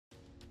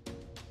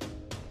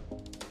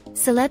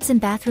Celebs in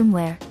bathroom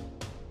wear.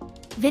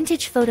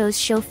 Vintage photos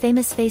show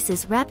famous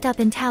faces wrapped up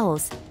in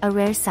towels, a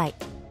rare sight.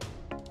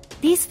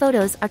 These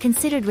photos are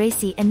considered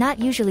racy and not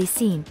usually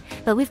seen,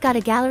 but we've got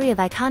a gallery of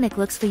iconic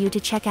looks for you to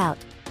check out.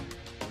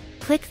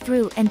 Click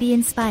through and be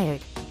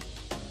inspired.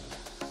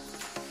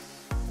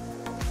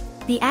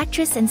 The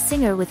actress and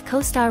singer with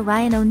co-star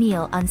Ryan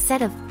O'Neal on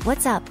set of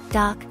What's Up,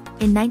 Doc?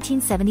 In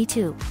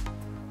 1972.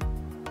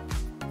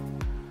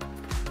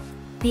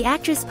 The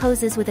actress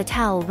poses with a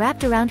towel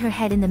wrapped around her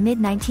head in the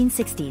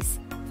mid-1960s.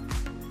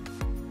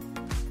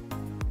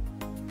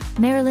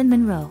 Marilyn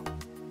Monroe.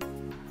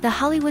 The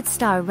Hollywood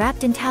star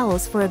wrapped in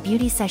towels for a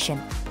beauty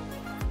session.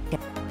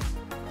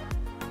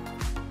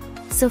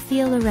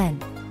 Sophia Loren.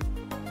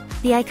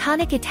 The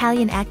iconic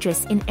Italian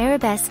actress in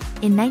Arabesque,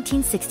 in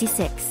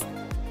 1966.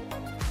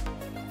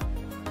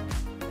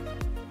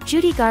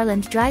 Judy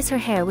Garland dries her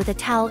hair with a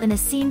towel in a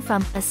scene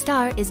from A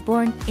Star is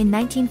Born, in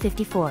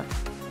 1954.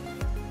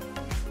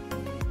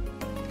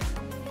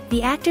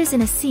 The actors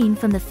in a scene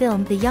from the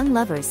film The Young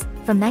Lovers,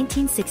 from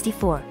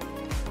 1964.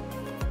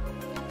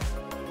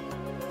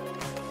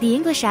 The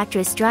English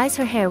actress dries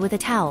her hair with a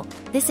towel,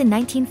 this in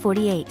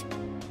 1948.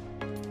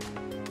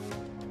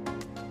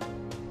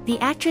 The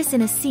actress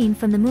in a scene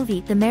from the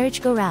movie The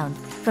Marriage Go Round,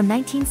 from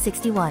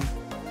 1961.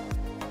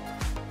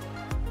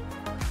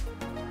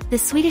 The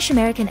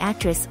Swedish-American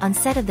actress on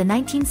set of the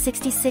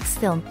 1966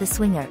 film The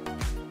Swinger.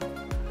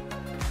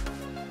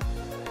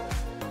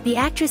 The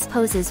actress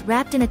poses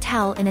wrapped in a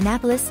towel in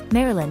Annapolis,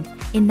 Maryland,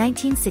 in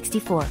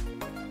 1964.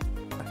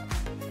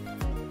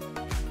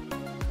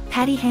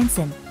 Patty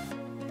Hansen.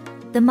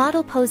 The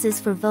model poses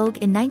for Vogue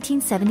in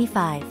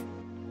 1975.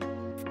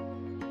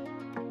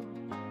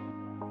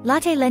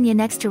 Lotte Lenya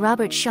next to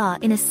Robert Shaw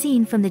in a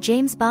scene from the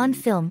James Bond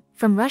film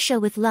From Russia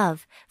with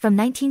Love, from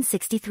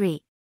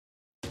 1963.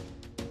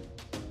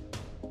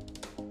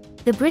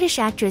 The British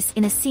actress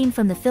in a scene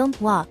from the film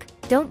Walk,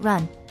 Don't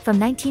Run, from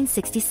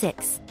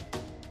 1966.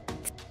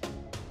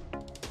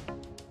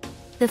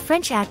 The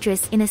French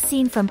actress in a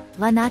scene from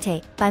La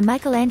Notte, by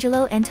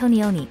Michelangelo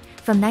Antonioni,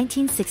 from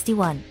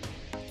 1961.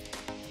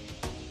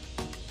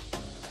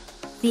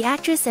 The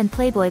actress and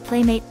Playboy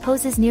playmate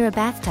poses near a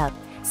bathtub,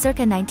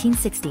 circa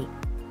 1960.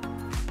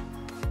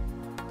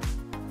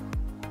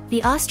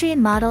 The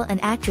Austrian model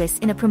and actress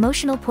in a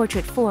promotional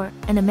portrait for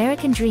An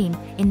American Dream,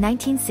 in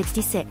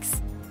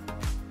 1966.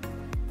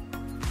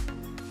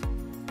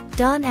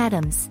 Dawn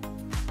Adams.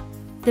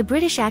 The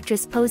British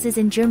actress poses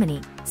in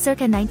Germany,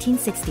 circa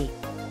 1960.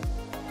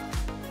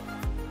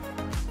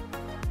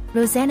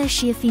 Rosanna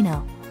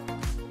Schiaffino.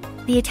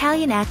 The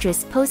Italian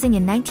actress posing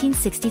in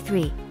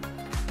 1963.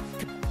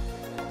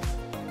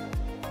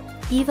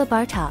 Eva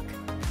Bartok.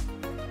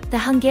 The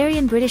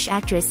Hungarian-British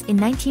actress in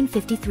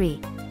 1953.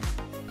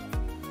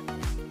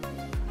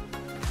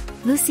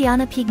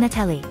 Luciana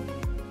Pignatelli.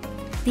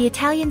 The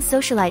Italian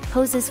socialite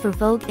poses for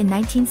Vogue in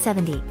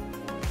 1970.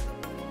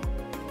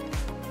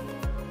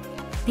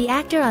 The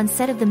actor on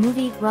set of the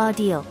movie Raw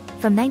Deal,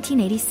 from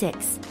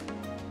 1986.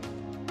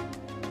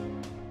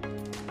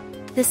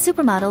 The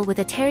supermodel with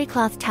a terry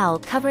cloth towel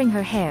covering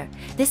her hair,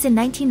 this in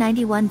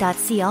 1991.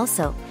 See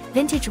also,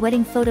 vintage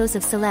wedding photos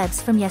of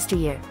celebs from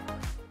yesteryear.